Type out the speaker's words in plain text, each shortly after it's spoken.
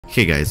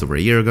Hey guys, over a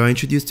year ago I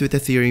introduced you to a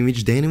theory in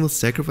which Dany will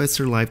sacrifice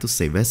her life to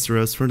save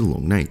Westeros for the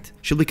Long Night.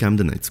 She'll become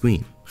the Night's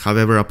Queen.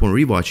 However, upon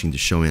rewatching the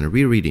show and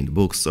rereading the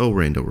books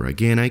over and over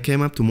again, I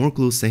came up to more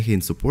clues and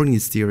hints supporting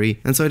this theory,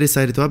 and so I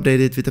decided to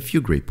update it with a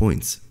few great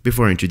points.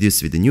 Before I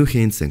introduce you with the new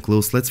hints and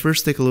clues, let's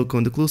first take a look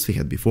on the clues we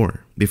had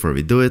before. Before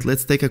we do it,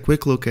 let's take a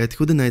quick look at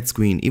who the Night's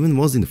Queen even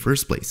was in the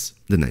first place.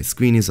 The Night's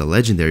Queen is a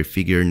legendary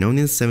figure known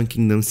in the Seven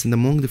Kingdoms and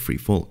among the Free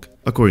Folk.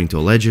 According to a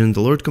legend,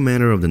 the Lord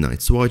Commander of the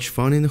Night's Watch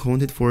found in the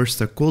haunted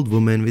forest a cold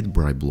woman with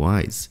bright blue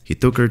eyes. He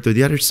took her to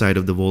the other side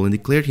of the wall and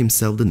declared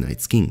himself the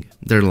Night's King.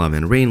 Their love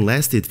and reign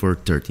lasted for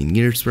 13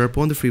 years,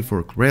 whereupon the Free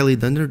Folk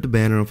rallied under the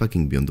banner of a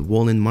king beyond the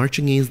wall and marched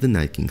against the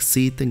Night King's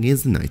seat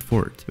against the Night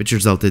Fort, which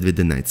resulted with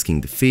the Night's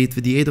King defeat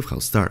with the aid of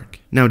House Stark.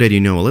 Now that you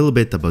know a little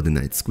bit about the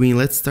Night's Queen,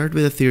 let's start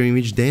with a theory in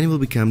which Dany will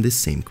become this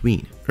same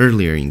queen.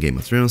 Earlier in Game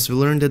of Thrones, we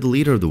learned that the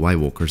leader of the White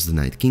Walkers, the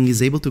Night King,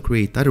 is able to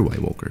create other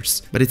White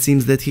Walkers, but it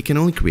seems that he can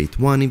only create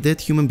one if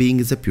that human being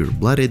is a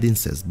pure-blooded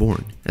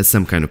incest-born. As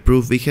some kind of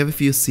proof, we have a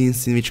few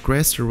scenes in which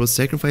Craster was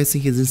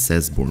sacrificing his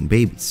incest-born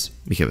babies.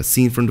 We have a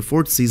scene from the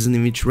 4th season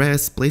in which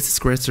Ras places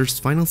Craster's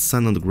final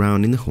son on the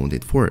ground in the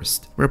haunted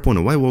forest, whereupon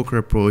a White Walker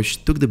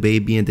approached, took the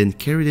baby and then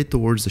carried it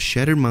towards the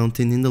shattered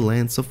mountain in the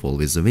lands of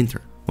Always of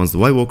Winter. Once the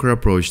White Walker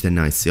approached an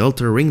icy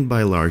altar ringed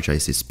by large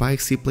icy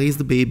spikes, he placed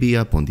the baby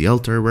upon the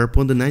altar,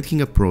 whereupon the Night King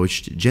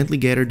approached, gently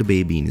gathered the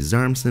baby in his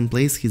arms and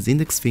placed his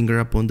index finger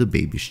upon the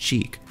baby's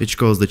cheek, which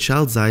caused the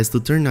child's eyes to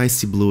turn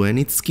icy blue and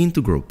its skin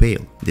to grow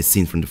pale. This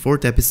scene from the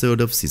 4th episode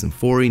of season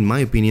 4, in my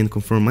opinion,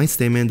 confirmed my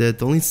statement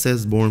that all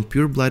incest-born,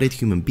 pure-blooded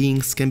human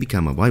beings can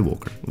become a White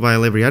Walker,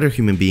 while every other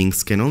human being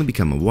can only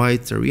become a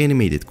white or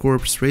reanimated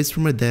corpse raised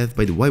from a death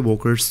by the White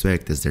Walkers to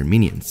act as their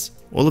minions.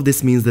 All of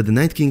this means that the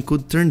Night King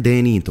could turn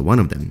Dany into one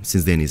of them,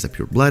 since Dany is a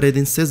pure-blooded,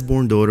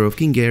 incest-born daughter of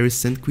King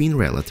Aerys and Queen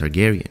Rhaella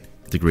Targaryen.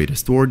 The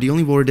greatest war, the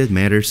only war that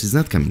matters, is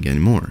not coming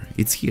anymore,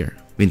 it's here.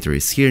 Winter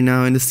is here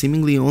now, and the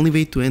seemingly only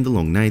way to end the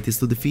Long Night is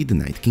to defeat the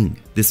Night King.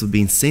 This would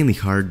be insanely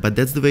hard, but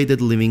that's the way that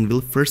the living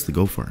will firstly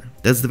go for.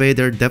 That's the way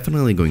they're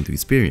definitely going to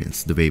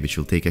experience, the way which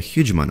will take a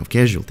huge amount of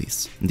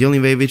casualties. The only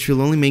way which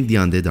will only make the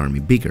undead army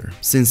bigger,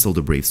 since all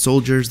the brave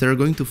soldiers that are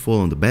going to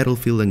fall on the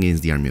battlefield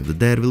against the army of the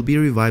dead will be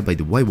revived by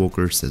the White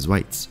Walkers as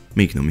whites.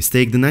 Make no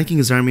mistake, the Night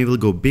King's army will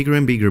go bigger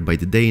and bigger by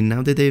the day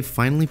now that they've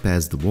finally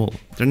passed the wall.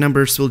 Their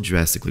numbers will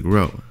drastically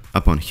grow.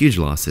 Upon huge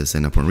losses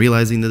and upon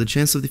realizing that the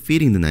chance of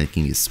defeating the Night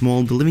King is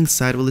small, the living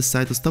side will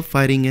decide to stop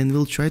fighting and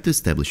will try to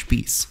establish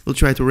peace. Will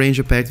try to arrange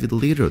a pact with the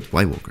leader of the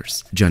White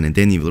Walkers. Jon and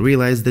Dany will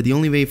realize that the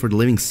only way for the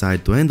living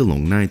side to end the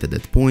Long Night at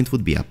that point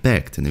would be a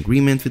pact, an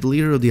agreement with the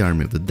leader of the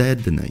army of the dead,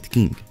 the Night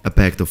King. A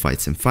pact of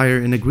fights and fire,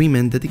 an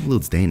agreement that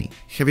includes Dany.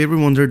 Have you ever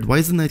wondered why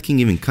is the Night King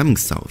even coming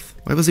south?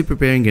 Why was he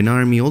preparing an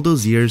army all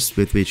those years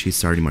with which he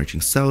started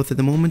marching south at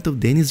the moment of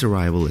Dany's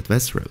arrival at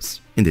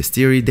Westeros? In this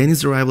theory,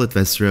 Dany's arrival at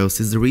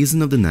Westeros is the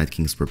reason of the Night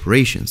King's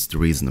preparations, the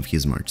reason of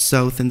his march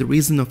south, and the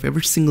reason of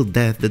every single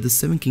death that the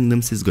Seven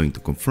Kingdoms is going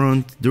to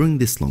confront during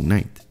this Long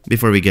Night.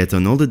 Before we get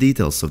on all the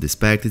details of this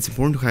pact, it's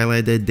important to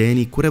highlight that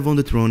Dany could have won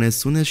the throne as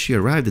soon as she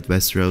arrived at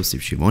Westeros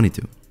if she wanted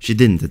to. She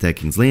didn't attack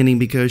King's Landing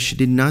because she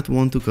did not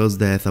want to cause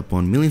death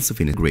upon millions of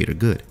innocent greater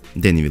good.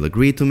 Dany will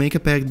agree to make a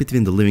pact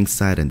between the living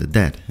side and the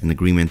dead, an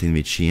agreement in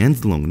which she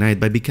ends the Long Night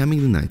by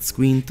becoming the Night's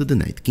Queen to the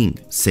Night King,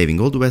 saving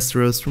all the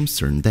Westeros from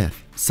certain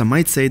death. Some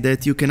might say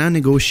that you cannot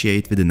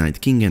negotiate with the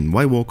Night King and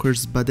White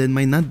Walkers, but that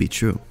might not be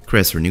true.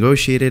 Craster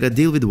negotiated a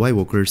deal with the White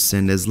Walkers,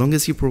 and as long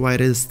as he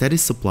provided a steady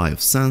supply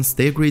of sons,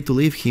 they agreed to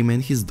leave him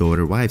and his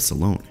daughter wives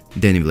alone.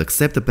 Dany will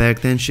accept the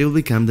pact and she will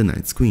become the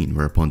Night's Queen,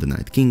 whereupon the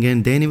Night King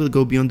and Dany will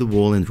go beyond the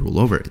wall and rule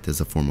over it as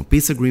a form of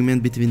peace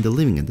agreement between the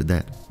living and the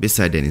dead.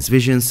 Beside Dany's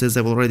visions, as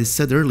I've already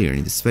said earlier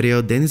in this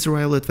video, Dany's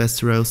arrival at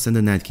Westeros and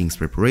the Night King's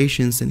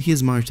preparations and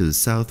his march to the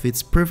south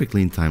fits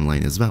perfectly in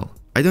timeline as well.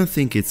 I don't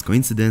think it's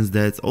coincidence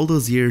that all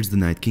those years the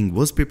Night King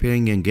was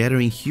preparing and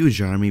gathering a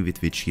huge army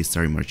with which he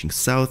started marching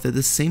south at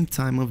the same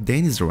time of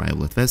Dany's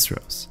arrival at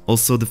Westeros.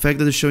 Also, the fact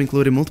that the show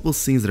included multiple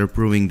scenes that are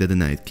proving that the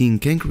Night King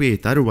can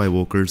create other White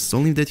Walkers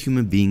only if that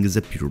human being is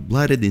a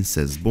pure-blooded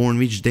incest-born,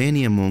 which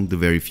Dany among the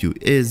very few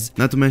is,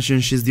 not to mention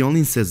she's the only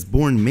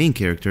incest-born main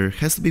character,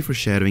 has to be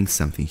foreshadowing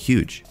something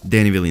huge.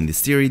 Dany will in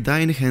this theory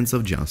die in the hands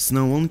of Jon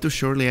Snow only to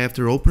shortly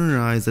after open her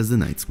eyes as the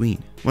Night's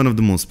Queen. One of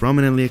the most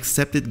prominently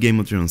accepted Game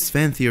of Thrones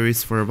fan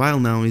theories for a while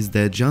now is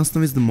that Jon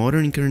Snow is the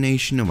modern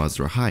incarnation of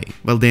Azor Ahai,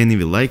 while Dany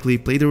will likely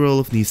play the role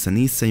of Nissa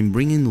Nissa in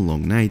bringing the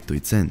Long Night to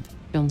its end.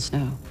 Jon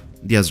Snow.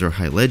 The Azor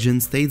Ahai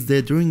legend states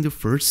that during the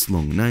first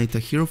Long Night, a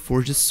hero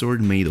forged a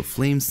sword made of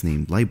flames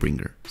named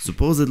Lightbringer.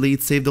 Supposedly,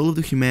 it saved all of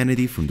the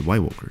humanity from the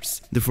White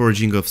Walkers. The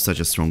forging of such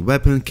a strong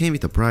weapon came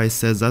with a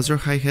price, as Azor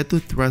Ahai had to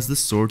thrust the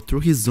sword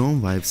through his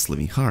own wife's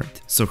living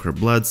heart, so her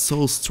blood,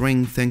 soul,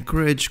 strength and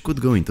courage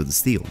could go into the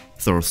steel.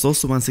 Thoros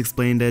also once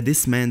explained that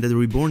this meant that the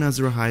reborn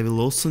Azor Ahai will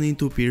also need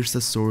to pierce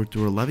a sword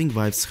through a loving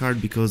wife's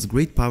heart because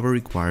great power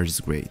requires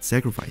great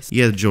sacrifice.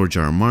 Yet George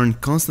R. R. Martin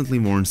constantly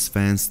warns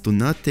fans to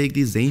not take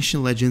these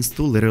ancient legends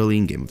too literally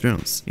in Game of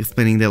Thrones,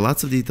 explaining that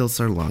lots of details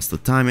are lost to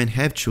time and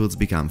half-truths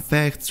become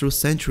facts through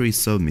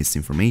centuries of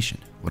misinformation.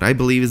 What I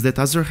believe is that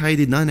Azor Ahai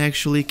did not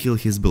actually kill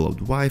his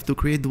beloved wife to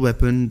create the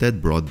weapon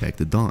that brought back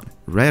the dawn.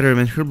 Rather,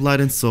 when her blood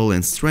and soul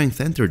and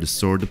strength entered the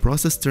sword, the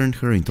process turned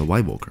her into a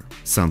White Walker.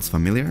 Sounds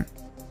familiar?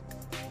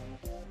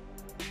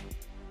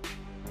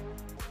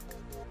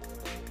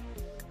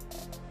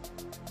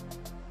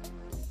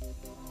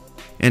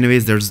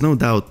 Anyways, there's no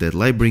doubt that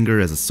Lightbringer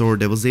as a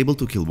sword that was able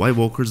to kill White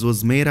Walkers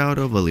was made out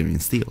of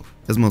Valyrian steel.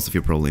 As most of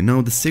you probably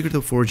know, the secret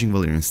of forging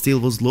Valyrian steel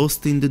was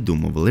lost in the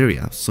Doom of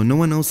Valyria, so no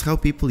one knows how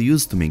people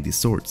used to make these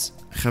swords.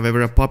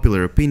 However, a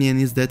popular opinion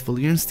is that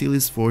Valyrian steel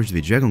is forged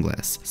with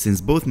dragonglass,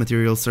 since both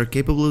materials are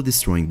capable of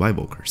destroying White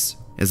Walkers.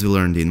 As we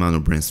learned in one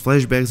of Bran's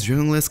flashbacks,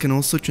 dragonglass can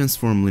also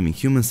transform living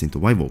humans into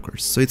White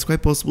Walkers, so it's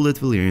quite possible that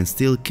Valyrian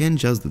steel can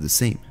just do the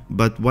same.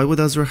 But why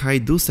would Azor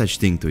Ahai do such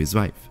thing to his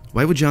wife?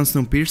 Why would Jon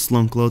Snow pierce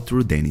Longclaw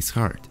through Dany's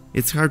heart?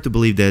 It's hard to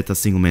believe that a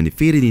single man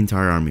defeated the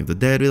entire army of the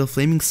dead with a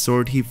flaming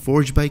sword he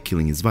forged by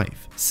killing his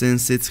wife,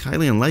 since it's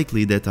highly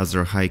unlikely that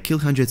Azor Ahai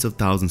killed hundreds of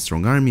thousands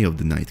strong army of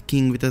the Night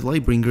King with a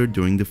Lightbringer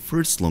during the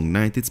first long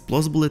night. It's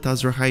plausible that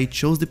Azor Ahai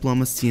chose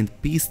diplomacy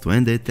and peace to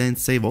end it and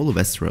save all of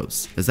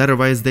Westeros, as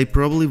otherwise they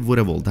probably would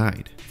have all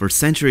died. For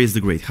centuries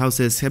the great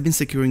houses have been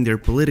securing their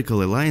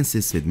political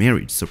alliances with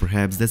marriage, so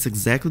perhaps that's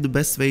exactly the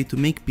best way to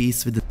make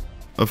peace with the...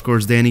 Of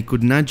course, Dany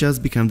could not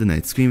just become the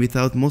Night's Queen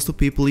without most of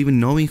people even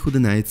knowing who the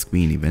Night's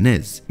Queen even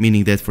is,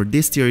 meaning that for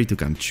this theory to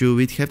come true,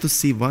 we'd have to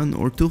see 1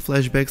 or 2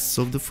 flashbacks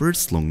of the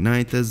first long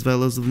night as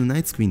well as of the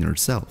Night's Queen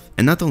herself.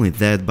 And not only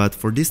that, but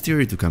for this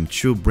theory to come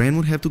true, Bran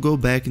would have to go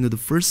back into the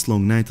first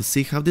long night to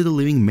see how did the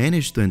living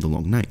manage to end the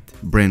long night.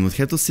 Bran would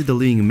have to see the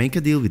living make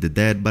a deal with the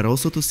dead, but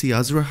also to see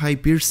Azor Ahai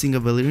piercing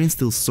a Valyrian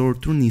steel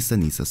sword through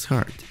Nysa's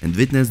heart, and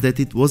witness that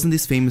it wasn't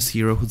this famous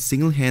hero who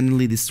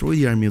single-handedly destroyed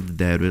the army of the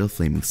dead with a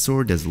flaming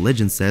sword as the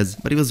legend says,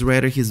 but it was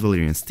rather his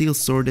Valyrian steel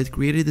sword that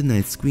created the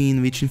Night's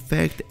Queen, which in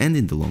fact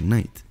ended the long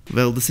night.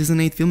 Well, the Season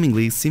 8 filming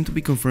leaks seem to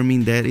be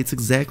confirming that it's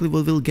exactly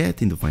what we'll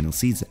get in the final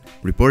season.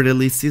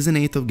 Reportedly, Season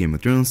 8 of Game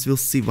of Thrones will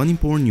see one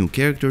important new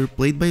character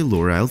played by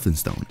Laura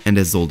Elphinstone, and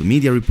as all the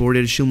media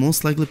reported, she'll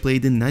most likely play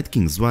the Night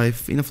King's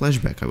wife in a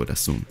flashback, I would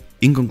assume.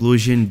 In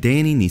conclusion,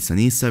 Dany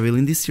Nysa will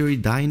in this theory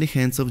die in the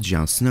hands of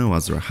Jon Snow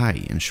Azor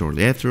Ahai, and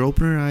shortly after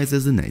open her eyes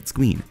as the Night's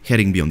Queen,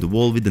 heading beyond the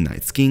wall with the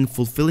Night's King,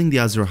 fulfilling the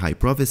Azor Ahai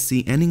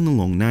prophecy, ending the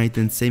long night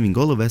and saving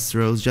all of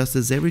Westeros just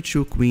as every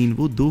true queen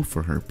would do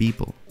for her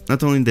people.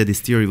 Not only that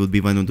this theory would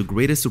be one of the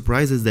greatest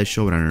surprises that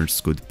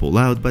showrunners could pull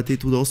out, but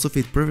it would also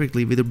fit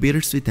perfectly with the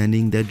bittersweet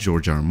ending that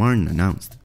George R. R. Martin announced.